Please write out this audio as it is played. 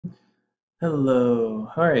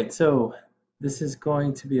Hello. All right, so this is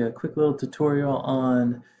going to be a quick little tutorial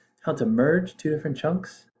on how to merge two different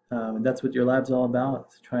chunks. And that's what your lab's all about.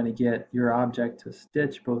 It's trying to get your object to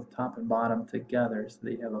stitch both top and bottom together so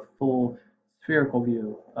that you have a full spherical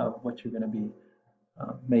view of what you're going to be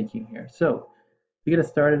making here. So to get us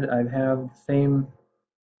started, I have the same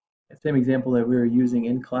example that we were using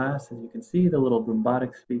in class. As you can see, the little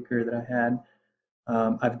Boombonic speaker that I had.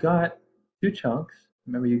 I've got two chunks.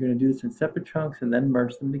 Remember, you're going to do this in separate chunks and then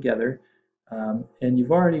merge them together. And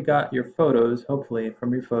you've already got your photos, hopefully,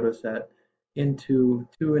 from your photo set into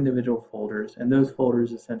two individual folders. And those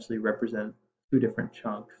folders essentially represent two different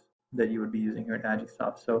chunks that you would be using here in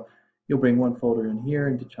Agisoft. So you'll bring one folder in here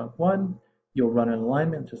into chunk one. You'll run an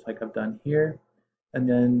alignment just like I've done here. And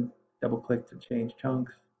then double click to change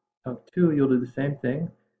chunks. Chunk two, you'll do the same thing.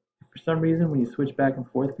 For some reason, when you switch back and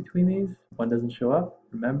forth between these, one doesn't show up.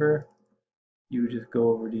 Remember, you just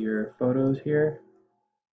go over to your photos here,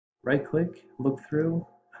 right click, look through,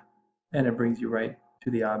 and it brings you right to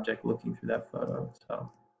the object looking through that photo. So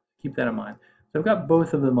keep that in mind. So I've got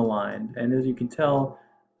both of them aligned, and as you can tell,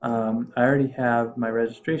 I already have my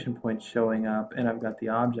registration points showing up, and I've got the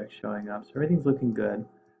object showing up, so everything's looking good.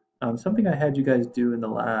 Something I had you guys do in the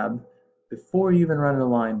lab before you even run an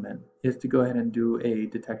alignment is to go ahead and do a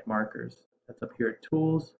detect markers. That's up here at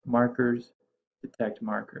Tools, Markers, Detect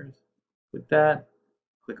Markers. With that,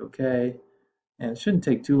 click OK, and it shouldn't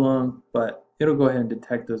take too long, but it'll go ahead and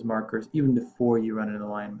detect those markers even before you run an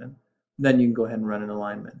alignment. Then you can go ahead and run an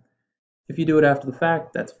alignment. If you do it after the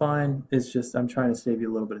fact, that's fine. It's just I'm trying to save you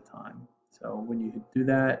a little bit of time. So when you do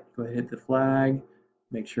that, go ahead and hit the flag.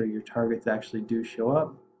 Make sure your targets actually do show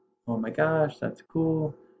up. Oh my gosh, that's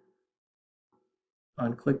cool.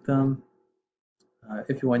 Unclick them.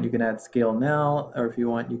 If you want, you can add scale now, or if you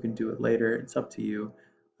want, you can do it later. It's up to you.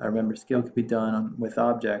 Remember, scale can be done with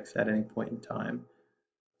objects at any point in time,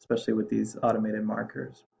 especially with these automated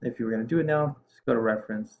markers. If you were going to do it now, just go to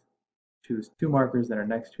Reference, choose two markers that are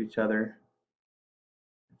next to each other.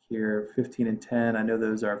 Here, 15 and 10. I know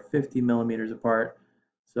those are 50 millimeters apart,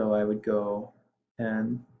 so I would go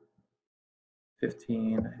 10,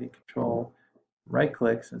 15. I hit Control, right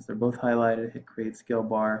click since they're both highlighted, hit Create Scale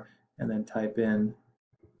Bar, and then type in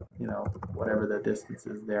whatever the distance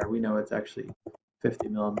is there. We know it's actually 50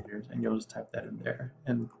 millimeters, and you'll just type that in there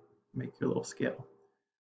and make your little scale.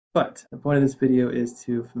 But the point of this video is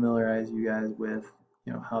to familiarize you guys with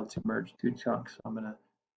how to merge two chunks. So I'm going to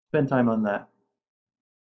spend time on that.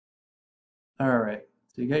 All right,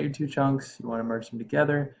 so you got your two chunks. You want to merge them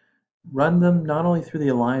together. Run them not only through the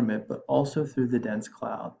alignment, but also through the dense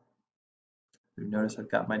cloud. You notice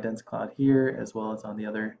I've got my dense cloud here as well as on the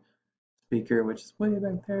other speaker, which is way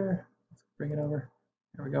back there. Let's bring it over.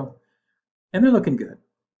 There we go. And they're looking good.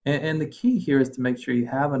 And the key here is to make sure you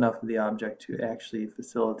have enough of the object to actually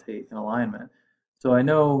facilitate an alignment. So I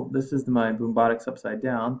know this is my Boombotics upside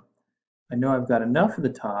down. I know I've got enough of the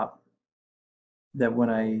top that when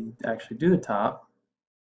I actually do the top,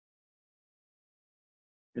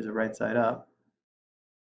 here's a right side up,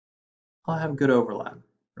 I'll have good overlap,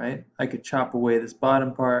 right? I could chop away this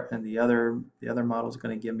bottom part and the other model is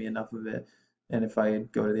going to give me enough of it. And if I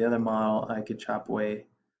go to the other model, I could chop away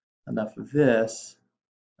enough of this,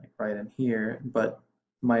 like right in here, but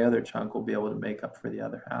my other chunk will be able to make up for the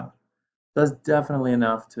other half. That's definitely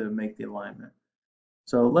enough to make the alignment.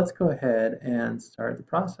 So let's go ahead and start the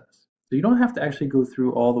process. So you don't have to actually go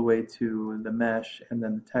through all the way to the mesh and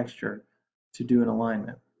then the texture to do an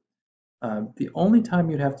alignment. The only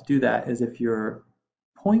time you'd have to do that is if your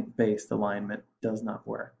point-based alignment does not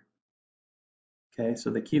work. Okay,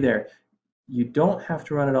 so the key there, you don't have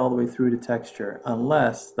to run it all the way through to texture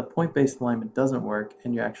unless the point-based alignment doesn't work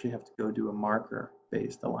and you actually have to go do a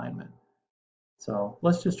marker-based alignment. So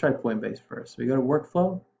let's just try point-based first. So we go to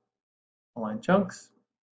Workflow, Align Chunks.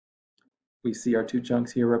 We see our two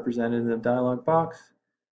chunks here represented in the dialog box.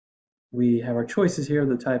 We have our choices here of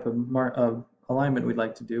the type of alignment we'd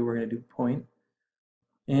like to do. We're going to do point.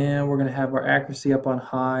 And we're going to have our accuracy up on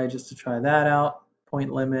high just to try that out.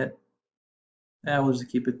 Point limit. And we'll just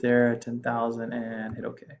keep it there at 10,000 and hit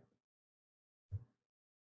OK.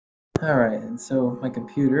 All right, and so my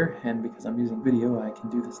computer, and because I'm using video, I can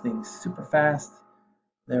do this thing super fast.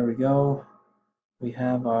 There we go. We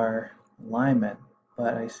have our alignment,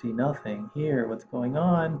 but I see nothing here. What's going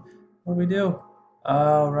on? What do we do?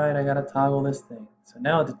 All right, I gotta toggle this thing. So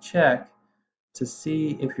now to check to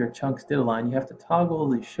see if your chunks did align, you have to toggle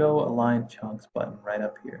the Show Align Chunks button right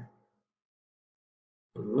up here.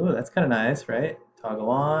 Ooh, that's kind of nice, right? Toggle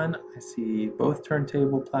on. I see both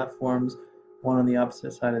turntable platforms, one on the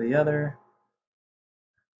opposite side of the other.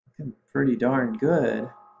 Looking pretty darn good.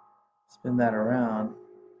 Spin that around.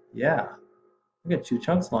 Yeah, I get two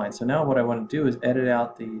chunks line. So now what I want to do is edit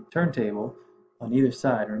out the turntable on either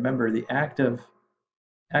side. Remember, the active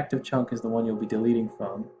chunk is the one you'll be deleting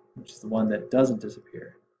from, which is the one that doesn't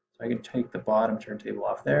disappear. So I can take the bottom turntable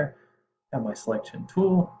off there, have my selection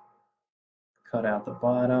tool, cut out the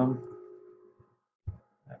bottom.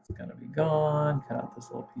 That's gonna be gone. Cut out this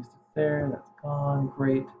little piece there. That's gone.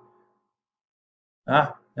 Great.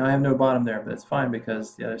 Ah, now I have no bottom there, but that's fine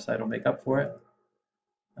because the other side will make up for it.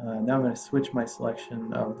 Now I'm going to switch my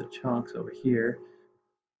selection of the chunks over here.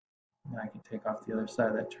 Now I can take off the other side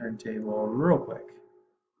of that turntable real quick.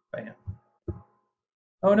 Bam.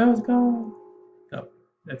 Oh no, it's gone. No,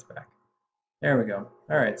 it's back. There we go.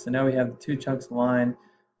 All right, so now we have the two chunks aligned,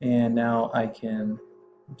 and now I can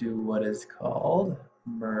do what is called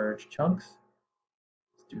merge chunks.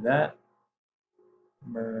 Let's do that.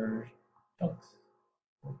 Merge chunks.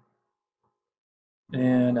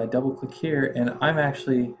 And I double click here, and I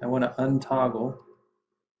want to untoggle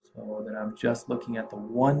so that I'm just looking at the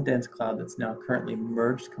one dense cloud that's now currently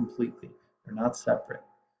merged completely. They're not separate,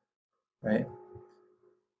 right?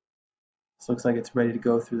 This looks like it's ready to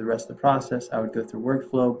go through the rest of the process. I would go through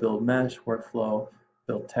workflow, build mesh, workflow,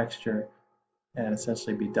 build texture, and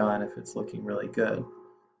essentially be done if it's looking really good.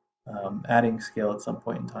 Adding scale at some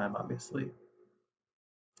point in time, obviously.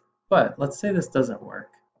 But let's say this doesn't work.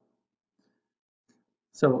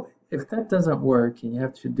 So if that doesn't work and you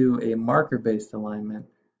have to do a marker-based alignment,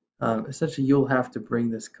 essentially you'll have to bring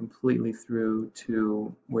this completely through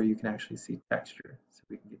to where you can actually see texture. So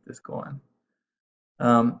we can get this going.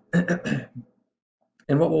 And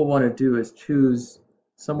what we'll want to do is choose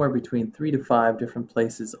somewhere between 3 to 5 different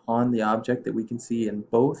places on the object that we can see in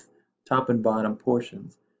both top and bottom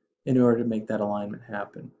portions in order to make that alignment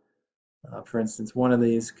happen. For instance, one of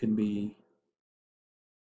these can be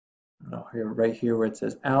right here where it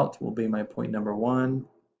says out will be my point number 1.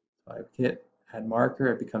 So I hit add marker,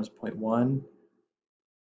 it becomes point 1.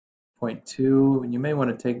 Point 2, and you may want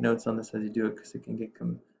to take notes on this as you do it because it can get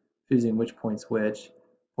confusing which point's which.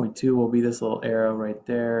 Point 2 will be this little arrow right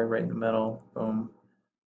there, right in the middle. Boom.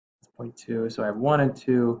 That's point 2. So I have 1 and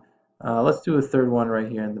 2. Let's do a third one right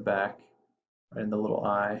here in the back, right in the little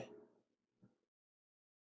eye.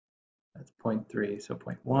 That's point 3. So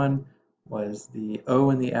point 1 was the O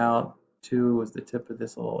in the out. 2 was the tip of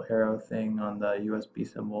this little arrow thing on the USB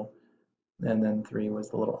symbol. And then 3 was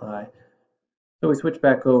the little eye. So we switch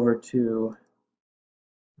back over to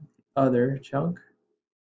other chunk.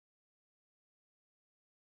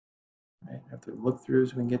 Right, have to look through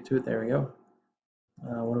so we can get to it. There we go.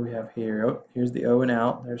 What do we have here? Oh, here's the O and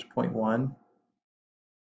out. There's point 1.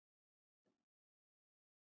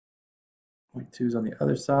 Point 2 is on the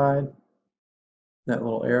other side. That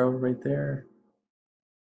little arrow right there.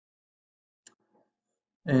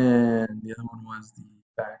 And the other one was the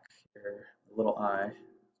back here, the little I,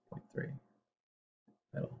 point 3.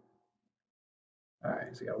 Middle. All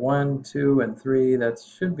right, so we got 1, 2, and 3. That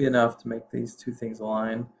should be enough to make these two things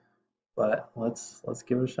align, but let's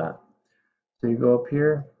give it a shot. So you go up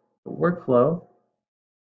here, workflow,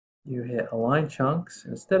 you hit align chunks.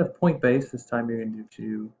 Instead of point based, this time you're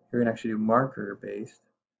gonna actually do marker based,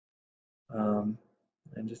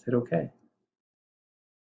 and just hit OK.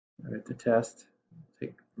 I have to test,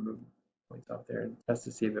 remove points off there and test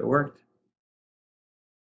to see if it worked.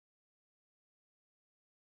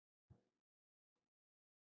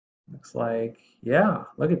 Looks like, yeah,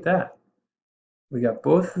 look at that. We got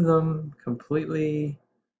both of them completely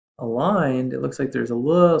aligned. It looks like there's a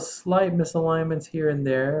little slight misalignments here and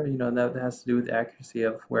there. You know, that has to do with the accuracy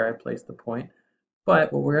of where I place the point.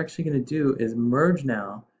 But what we're actually going to do is merge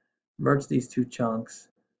these two chunks,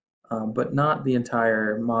 but not the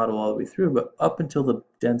entire model all the way through, but up until the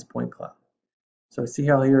dense point cloud. So see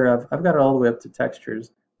how here I've got it all the way up to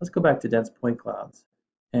textures. Let's go back to dense point clouds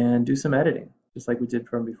and do some editing, just like we did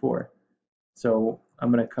from before. So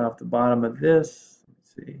I'm going to cut off the bottom of this.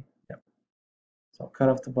 Let's see. Yep. So I'll cut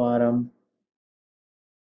off the bottom.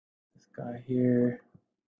 This guy here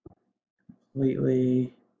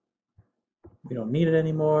completely. We don't need it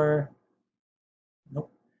anymore.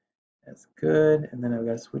 Nope. That's good. And then I've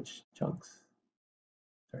got to switch chunks.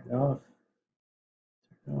 Turn it off.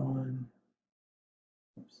 Turn it on.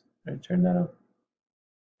 Oops. Did I turn that off?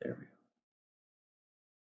 There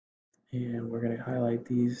we go. And we're going to highlight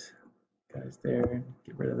these guys there and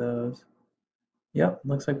get rid of those. Yep,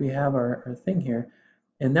 looks like we have our thing here.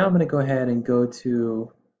 And now I'm going to go ahead and go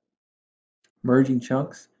to merging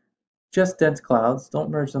chunks. Just dense clouds.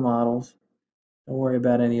 Don't merge the models. Don't worry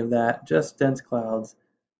about any of that. Just dense clouds.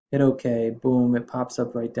 Hit OK. Boom. It pops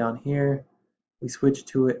up right down here. We switch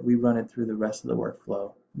to it. We run it through the rest of the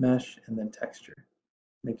workflow. mesh, and then texture,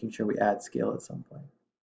 making sure we add scale at some point.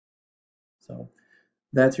 So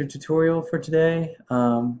that's your tutorial for today.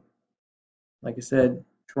 Like I said,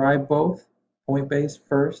 try both. Point-based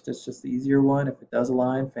first, it's just the easier one. If it does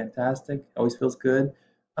align, fantastic, always feels good.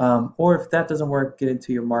 Or if that doesn't work, get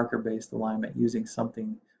into your marker-based alignment using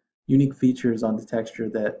something, unique features on the texture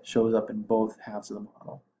that shows up in both halves of the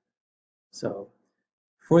model. So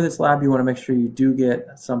for this lab, you want to make sure you do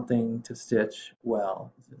get something to stitch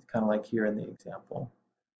well, kind of like here in the example.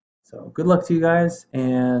 So good luck to you guys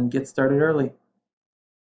and get started early.